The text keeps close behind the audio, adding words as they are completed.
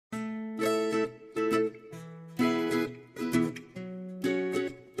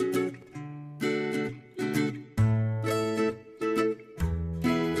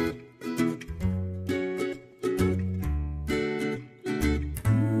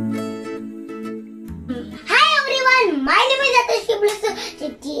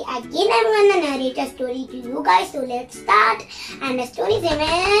today again I'm gonna narrate a story to you guys. So let's start. And the story's name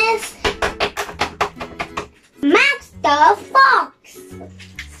is Max the Fox.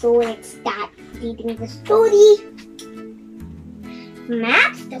 So let's start reading the story.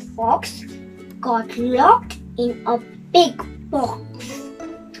 Max the Fox got locked in a big box.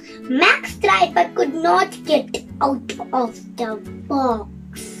 Max tried but could not get out of the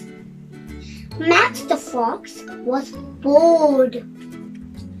box. Max the Fox was bored.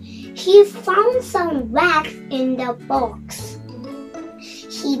 He found some wax in the box.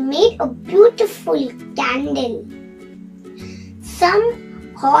 He made a beautiful candle.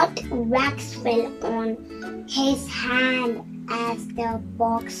 Some hot wax fell on his hand as the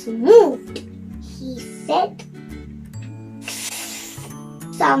box moved. He said,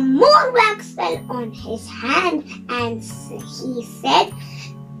 some more wax fell on his hand and he said,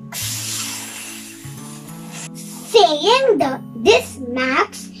 saying this,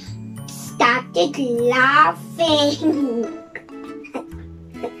 Max started laughing.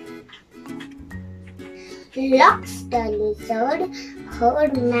 Lux the lizard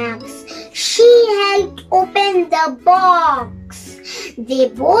heard Max. She helped open the box. They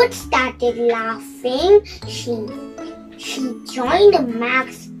both started laughing. She joined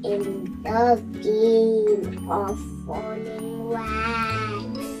Max in the game of falling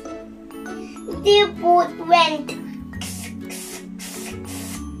wax. They both went.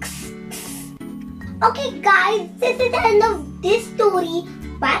 Okay guys, this is the end of this story,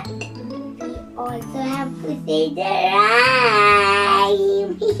 but we also have to say the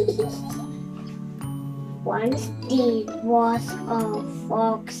rhyme. Once there was a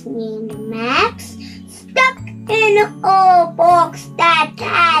fox named Max, stuck in a box that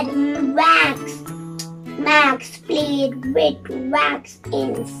had wax. Max played with wax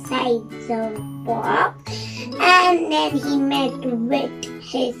inside the box, and then he met with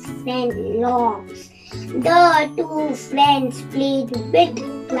his friend Lux. The two friends played with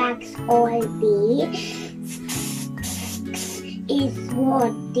wax all day, is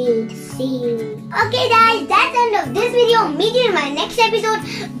what they say. Okay guys, that's the end of this video. Meet you in my next episode.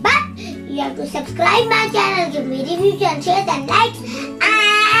 But you have to subscribe my channel, give me reviews and shares and likes,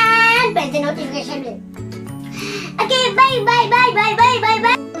 and press the notification bell. Okay, bye.